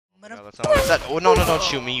No, that's not what I said. Oh no, no, don't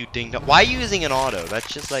shoot me, you ding dong. Why are you using an auto? That's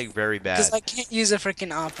just like very bad. Because I can't use a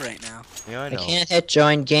freaking op right now. Yeah, I I know. can't hit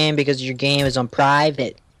join game because your game is on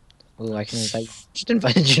private. Ooh, I can invite. Just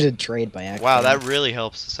invited you to trade by accident. Wow, that really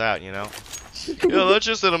helps us out, you know. Yeah, that's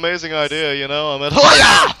just an amazing idea, you know. I'm at.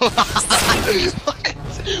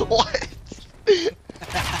 What?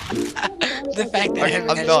 The fact that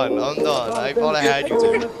I'm done. I'm done. I thought I had you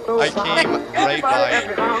there. I came right by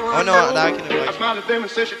it. Oh no, now I can invite you. Smiled at them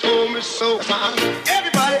and said she told me so fine.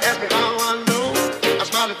 Everybody asked me how I know. I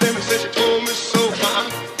smiled at them and said she told me so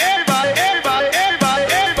fine. Everybody asked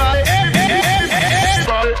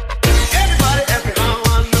me how I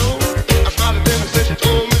know. I smiled at them and said she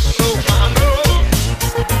told me so fine.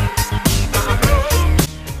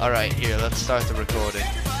 All right, here. Let's start the recording.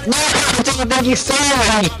 No, don't you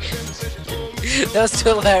sorry. That was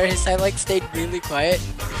hilarious. I like stayed really quiet.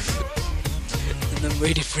 And then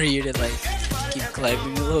waited for you to like keep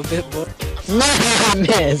climbing a little bit more. No, I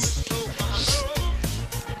missed.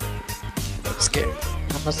 I'm scared.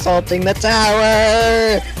 I'm assaulting the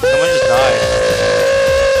tower. Someone just died.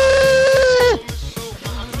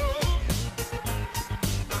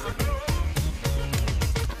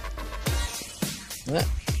 What?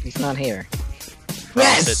 He's not here.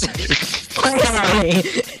 Yes! Finally!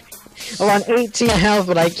 I'm on 18 health,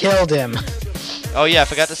 but I killed him. Oh yeah, I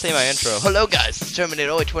forgot to say my intro. Hello guys, it's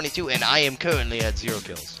Terminator 22 and I am currently at 0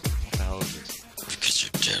 kills. What the hell is this? Because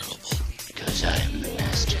you're terrible. Because I am the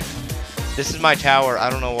master. This is my tower. I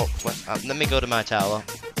don't know what let me go to my tower.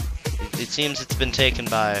 It seems it's been taken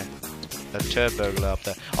by a turbo up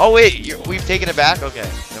there. Oh wait, we've taken it back? Okay,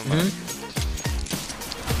 never mind.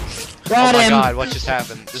 Got Oh my him. god, what just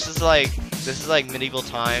happened? This is like medieval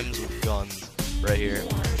times with guns right here.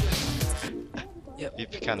 Yep. You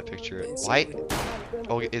kind of picture it. Why?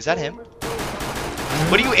 Oh, is that him?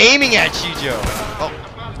 What are you aiming at, Shijo? Oh,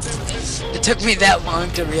 It took me that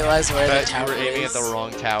long to realize where the bet you tower were aiming at is. the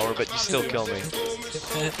wrong tower, but you still kill me.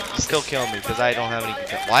 You still kill me because I don't have any.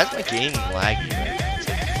 Why is my game laggy? Man? It's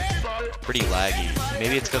like pretty laggy.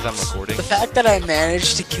 Maybe it's because I'm recording. The fact that I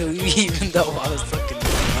managed to kill you even though I was looking at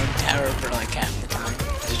the wrong tower for like half the time.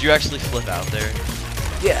 Did you actually flip out there?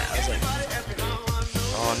 Yeah, I was like,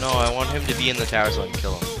 Oh no, I want him to be in the tower so I can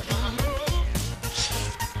kill him.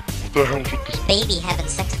 Baby having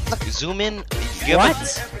sex. Look, Zoom in. You What?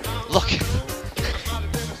 Look.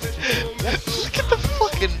 Look at the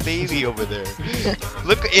fucking baby over there.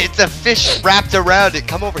 Look, it's a fish wrapped around it.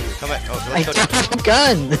 Come over here. Come at. Oh, I let's go don't down. have a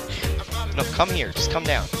gun. No, come here. Just come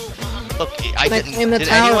down. Look, I Can I didn't. climb the Did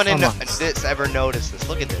tower anyone from in us? this ever notice this?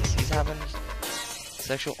 Look at this. He's having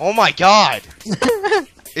sexual. Oh my god.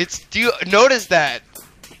 It's. Do you notice that?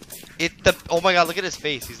 Oh my god. Look at his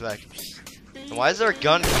face. He's like. Why is there a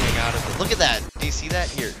gun coming out of it? Look at that. Do you see that?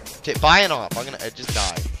 Here. Buy an op. I'm gonna just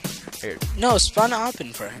die. Here. no, spawn an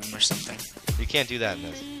open for him or something. You can't do that in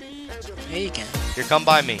this. Yeah, you can. Here, come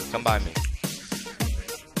by me. Come by me.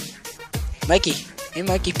 Mikey. Hey,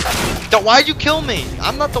 Mikey. Why'd you kill me?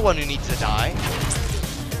 I'm not the one who needs to die.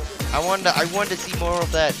 I wanted to see more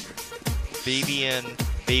of that baby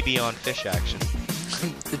on fish action.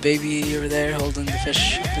 The baby over there holding the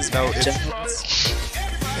fish. Up his No, it's- genitals.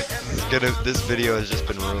 This video has just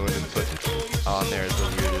been ruined and put on there as the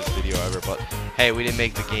weirdest video ever. But hey, we didn't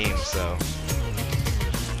make the game, so.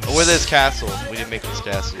 Or this castle. We didn't make this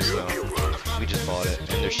castle, so we just bought it. And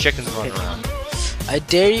there's chickens running around. I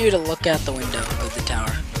dare you to look out the window of the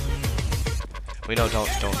tower. We know, don't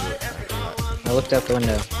do it. I looked out the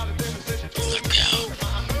window. Look out.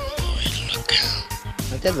 Boy, look out.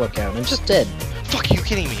 I did look out. I just did. Fuck, are you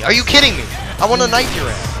kidding me? Are you kidding me? I want to knife your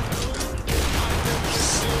ass.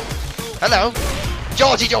 Hello,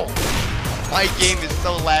 Georgie Joe. My game is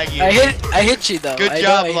so laggy. I hit you though. Good I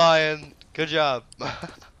job, know, Lion. Good job.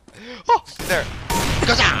 Oh, he's there.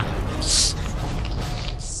 Gotcha!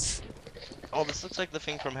 Oh, this looks like the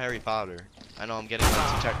thing from Harry Potter. I know I'm getting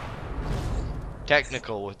too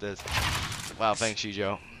technical with this. Wow, thanks,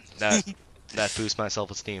 Shijo. That boosts my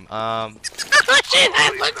self-esteem. Oh shit!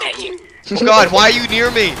 I looked at you. Oh God, why are you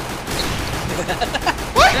near me?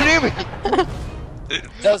 Why are you near me?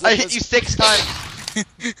 I hit you 6 times.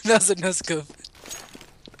 That was a no scope.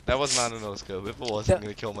 That was not a no scope. If it was, I'm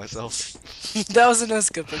gonna kill myself. That was a no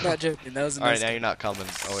scope. I'm not joking. That was a no Alright, scope. now you're not coming.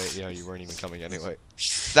 Oh wait, yeah, you weren't even coming anyway.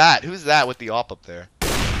 That? Who's that with the op up there?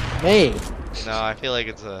 Me. No, I feel like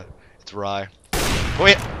it's Rye.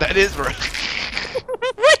 Wait, that is Rye.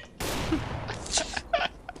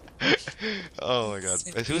 Oh my god.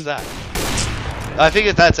 Who's that? I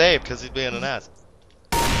think that's Abe, because he's being an ass.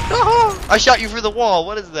 I shot you through the wall,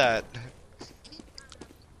 what is that?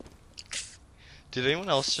 Did anyone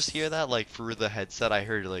else just hear that? Like through the headset, I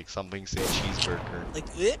heard like something say cheeseburger.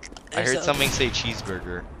 Like, I heard something say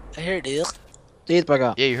cheeseburger. I heard it.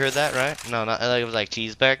 Cheeseburger. Yeah, you heard that, right? No, not like it was like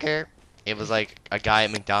cheeseburger. It was like a guy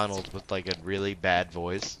at McDonald's with like a really bad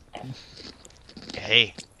voice.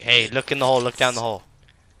 Hey, hey, look in the hole. Look down the hole.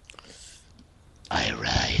 I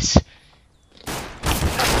rise.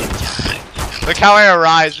 Look how I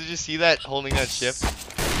arise. Did you see that? Holding that shift.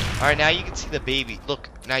 All right, now you can see the baby. Look,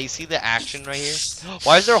 now you see the action right here.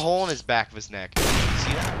 Why is there a hole in his back of his neck?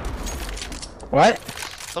 See that? What?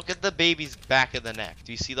 Look at the baby's back of the neck.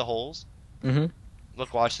 Do you see the holes? Mm-hmm.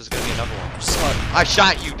 Look, watch. There's gonna be another one. I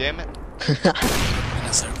shot you, damn it. In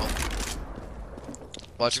a circle.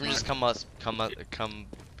 Watch him just come.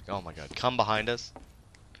 Oh my god, come behind us.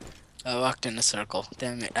 I walked in a circle.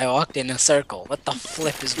 Damn it. I walked in a circle. What the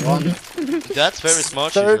flip is wrong? That's very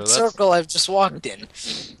smart. You do. Third That's... circle I've just walked in.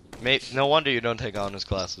 No wonder you don't take honors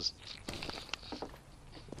classes.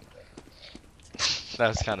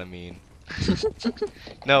 That's kind of mean.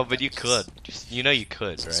 No, but you could. Just, you know you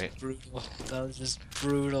could, right? Brutal. That was just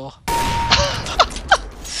brutal.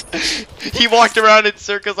 He walked around in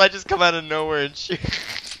circles. I just come out of nowhere and shoot.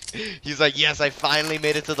 He's like, yes, I finally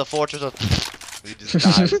made it to the fortress of... He just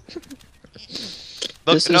died.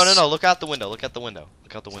 Look, no. Look out the window. Look out the window.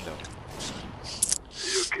 Look out the window.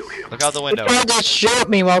 Look out the window. You tried to shoot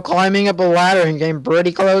me while climbing up a ladder and getting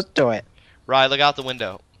pretty close to it. Right, look out the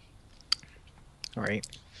window. Alright.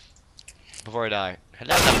 Before I die.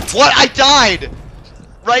 Hello. What? I died!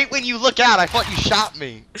 Right when you look out, I thought you shot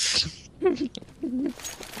me. I hate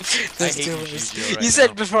you, Shizio, right You said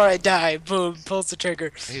now. before I die, boom, pulls the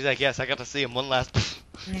trigger. He's like, yes, I got to see him one last.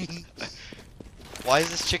 Why is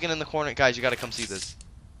this chicken in the corner? Guys, you gotta come see this.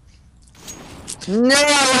 No,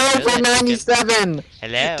 I was at 97!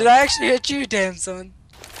 Hello. Did I actually hit you, damn son?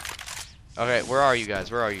 Okay, where are you guys?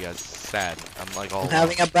 Where are you guys? Sad. I'm like all. I'm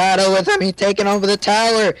having a battle with him. He's taking over the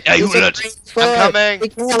tower. Yeah, you He's a will. great I'm foe. coming. We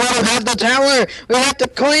can't let him have the tower. We have to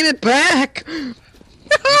claim it back. You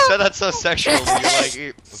said that so sexual. You're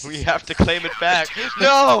like, we have to claim it back.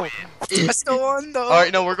 No. I still won though. All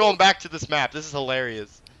right, no, we're going back to this map. This is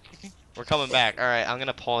hilarious. We're coming back. All right, I'm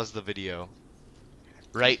gonna pause the video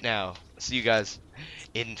right now. See you guys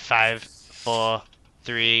in 5, 4,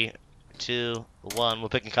 3, 2, 1. We're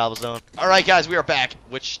picking cobblestone. All right, guys, we are back.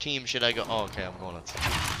 Which team should I go? Oh, okay, I'm going on.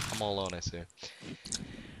 I'm all alone. I see.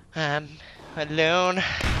 I'm alone.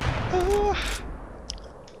 Ooh.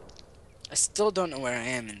 I still don't know where I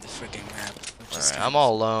am in the freaking map. Alright, I'm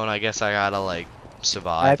all alone. I guess I gotta like I have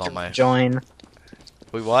survive to on my. join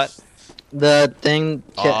Wait, what? the thing.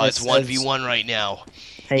 Oh, it it's says- 1v1 right now.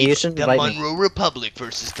 Hey, you It's should the invite me. Monroe Republic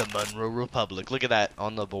versus the Monroe Republic. Look at that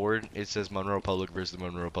on the board. It says Monroe Republic versus the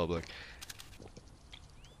Monroe Republic.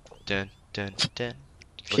 Dun dun dun.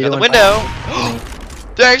 Look She out the don't window.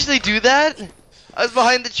 Did I actually do that? I was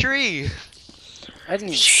behind the tree. I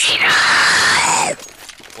didn't even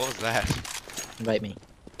What was that? Invite me.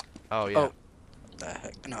 Oh yeah. Oh. the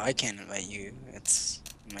heck? No, I can't invite you. It's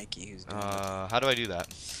Mikey who's doing it. How do I do that?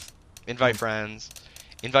 Invite friends.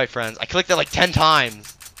 Invite friends. I clicked it like 10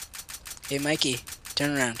 times. Hey Mikey,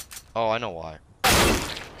 turn around. Oh, I know why.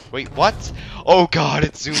 Wait, what? Oh god,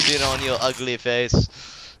 it zoomed in on your ugly face. What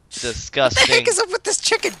the Disgusting. heck is up with this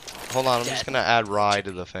chicken? Hold on, I'm just gonna add Rye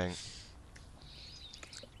to the thing.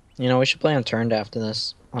 You know, we should play on Turned after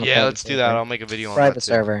this. On a Yeah, private let's do that. server. I'll make a video on Private that too.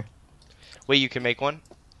 server. Wait, you can make one?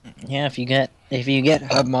 Yeah, if you get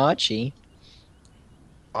Hamachi.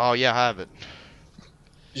 Oh yeah, I have it.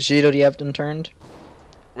 Shido, do you have them turned?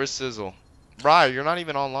 Where's Sizzle? Rye, you're not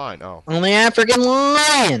even online. Oh. On the African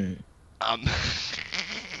lion. I'm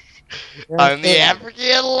You're I'm the okay.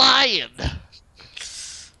 African lion.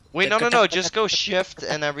 Wait, no. Just go shift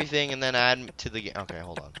and everything, and then add to the game. Okay,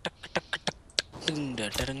 hold on.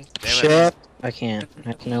 Damn it. Shift. I can't.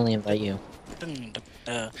 I can only invite you.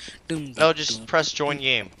 No, just press join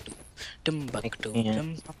game. Yeah.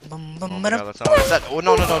 Oh my god, that's not what I said. Oh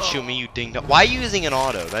no, don't shoot me, you ding dong. Why are you using an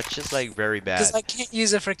auto? That's just like very bad. Because I can't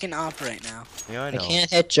use a freaking op right now. Yeah, I I know. can't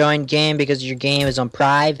hit join game because your game is on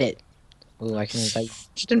private. Ooh, I can invite.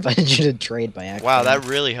 Just invited you to trade by accident. Wow, that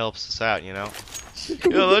really helps us out, you know.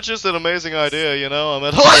 Yeah, that's just an amazing idea, you know. I'm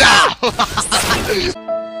at.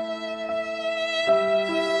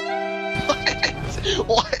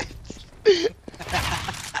 What?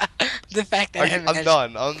 The fact that I haven't I'm had-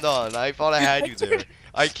 done. I'm done. I thought I had you there.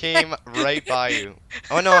 I came right by you.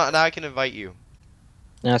 Oh no, now I can invite you.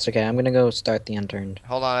 No, it's okay. I'm gonna go start the unturned.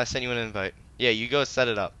 Hold on, I sent you an invite. Yeah, you go set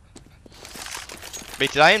it up.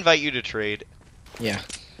 Wait, did I invite you to trade? Yeah.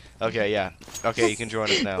 Okay, yeah. Okay, you can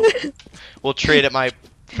join us now. We'll trade at my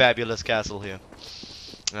fabulous castle here.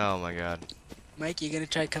 Oh my god. Mike, you gonna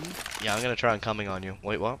try coming? Yeah, I'm gonna try on coming on you.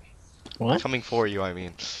 Wait, what? What? Coming for you, I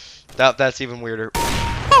mean. That's even weirder.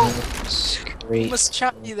 That's great. Almost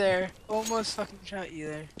shot you there. Almost fucking shot you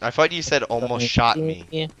there. I thought you said almost shot me.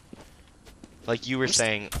 Yeah. Like you were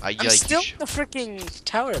saying. I'm like, still in the freaking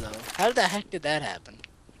tower though. How the heck did that happen?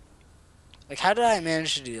 Like, how did I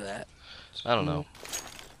manage to do that? I don't know.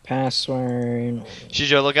 Password.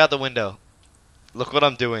 Shijo, look out the window. Look what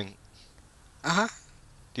I'm doing. Uh-huh.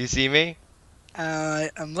 Do you see me?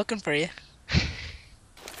 I'm looking for you. I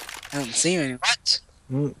don't see you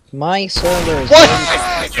anymore. My server is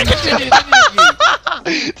What?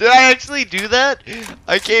 Did I actually do that?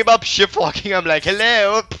 I came up shift walking. I'm like,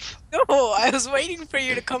 hello. No, I was waiting for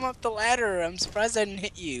you to come up the ladder. I'm surprised I didn't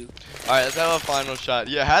hit you. Alright, let's have a final shot.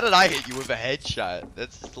 Yeah, how did I hit you with a headshot?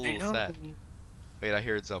 That's just a I little know. sad. Wait, I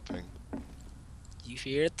heard something. You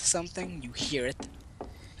hear it? Something? You hear it?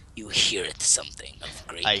 You hear it? Something of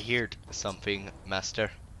great. I heard something,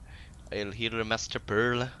 master. I'll hear the master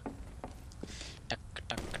pearl.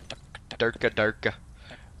 Durka durka.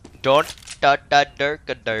 Don't da da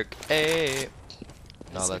durka durk. Hey.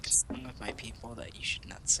 No, It's like a that's. song of my people that you should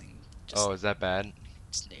not sing. Oh, is that bad?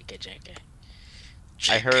 Snake JK.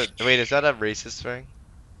 I heard. Wait, is that a racist thing?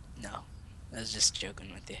 No, I was just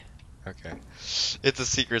joking with you. Okay. It's a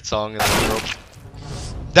secret song in the world.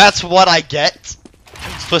 That's what I get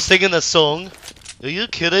for singing the song. Are you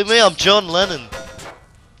kidding me? I'm John Lennon.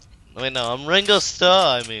 Wait, no, I'm Ringo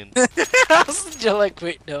Starr. I mean, I was like,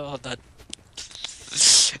 wait, no, hold on.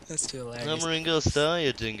 That's too hilarious. I'm Ringo Starr,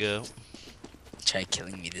 you dingo. Try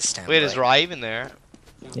killing me this time. Wait, is boy. Rye even there?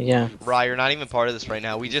 Yeah. Rye, you're not even part of this right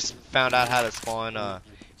now. We just found out how to spawn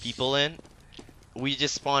people in. We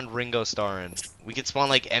just spawned Ringo Starr in. We could spawn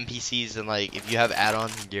like NPCs and like if you have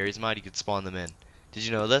add-ons in Gary's mod, you could spawn them in. Did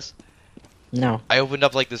you know this? No. I opened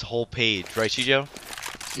up like this whole page, right, Shijo?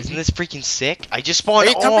 Isn't this freaking sick? I just spawned.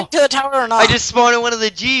 Are you coming to the tower or not? I just spawned in one of the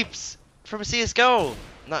Jeeps from CS:GO.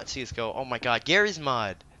 Not CS:GO. Oh my God, Gary's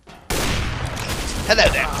mod. Hello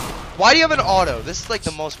there. Why do you have an auto? This is like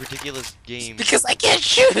the most ridiculous game. Because I can't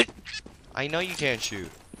shoot. I know you can't shoot.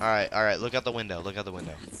 All right. Look out the window. Look out the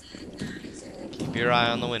window. Keep your eye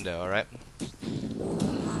on the window. All right.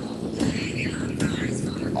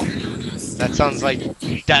 Oh, that sounds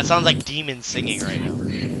like demons singing right now.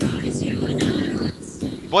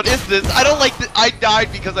 What is this? I don't like this. I died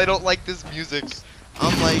because I don't like this music.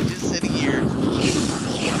 I'm like just sitting here.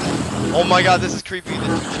 Oh my God, this is creepy. The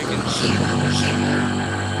two chickens.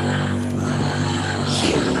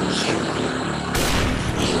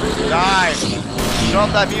 Die! Shut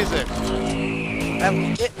off that music.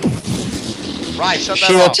 Right, shut that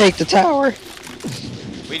She'll off. take the tower.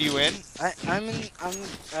 Wait, you in?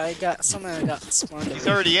 I got something. I got spawned. He's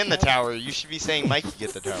already in the tower. You should be saying Mikey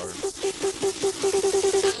get the tower.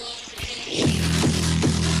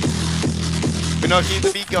 But no, keep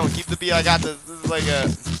the beat going. Keep the beat. I got this. This is like a.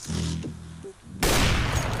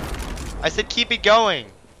 I said keep it going.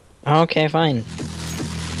 Okay, fine.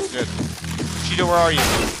 Good. Shijo, where are you?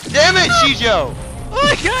 Damn it, Shijo! Oh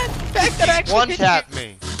my God! Back that actually. One tap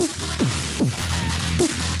me.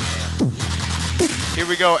 Here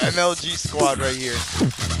we go, MLG squad right here.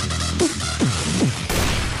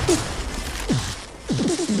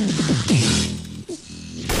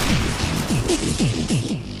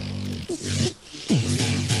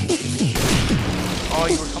 Oh,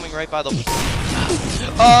 you were coming right by the.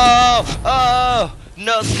 Oh,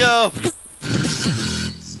 no scope.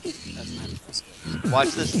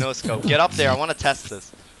 Watch this no scope. Get up there. I want to test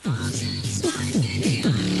this.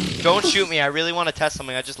 Don't shoot me. I really want to test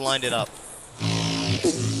something. I just lined it up.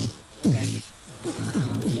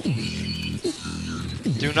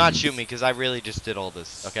 Do not shoot me, because I really just did all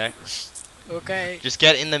this, okay? Okay. Just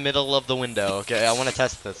get in the middle of the window, okay? I want to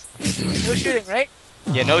test this. No shooting, right?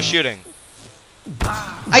 Yeah, no shooting.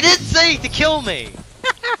 I didn't say to kill me!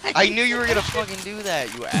 I knew you were gonna fucking do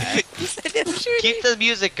that, you ass. You said no shooting. Keep the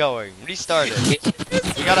music going. Restart it.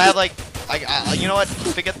 You gotta have like, you know what?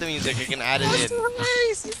 Forget the music. You can add it That's in.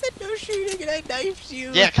 hilarious. You said no shooting and I knifed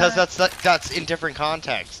you. Yeah, cause that's in different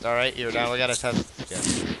context. All right, here now we gotta test this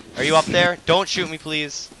again. Are you up there? Don't shoot me,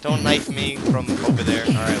 please. Don't knife me from over there.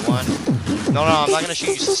 All right, one. No, I'm not gonna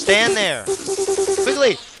shoot you. Stand there.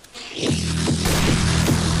 Quickly.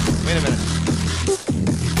 Wait a minute.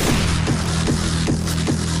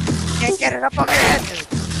 Can't get it up on my head.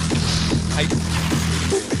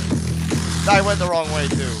 I went the wrong way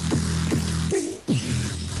too.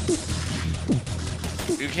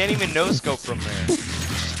 You can't even no scope from there. Which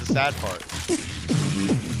is the sad part.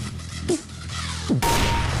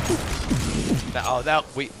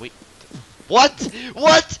 Wait. What?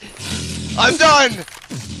 I'm done!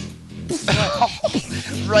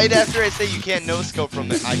 Right after I say you can't no scope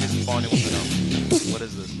from it, I just spawn in with an ump. What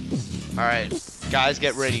is this? Alright, guys,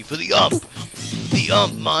 get ready for the ump! The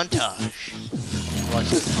ump montage! Watch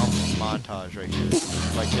this ump montage right here.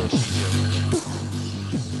 If I kill Chijo.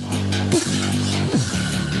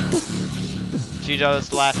 Chijo, that's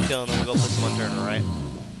the last kill, and then we'll go put some on turn, alright?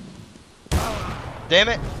 Damn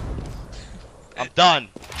it! I'm done.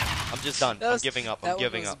 I'm just done. I'm giving up. I'm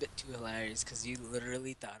giving That up. was a bit too hilarious because you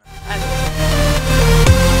literally thought of it.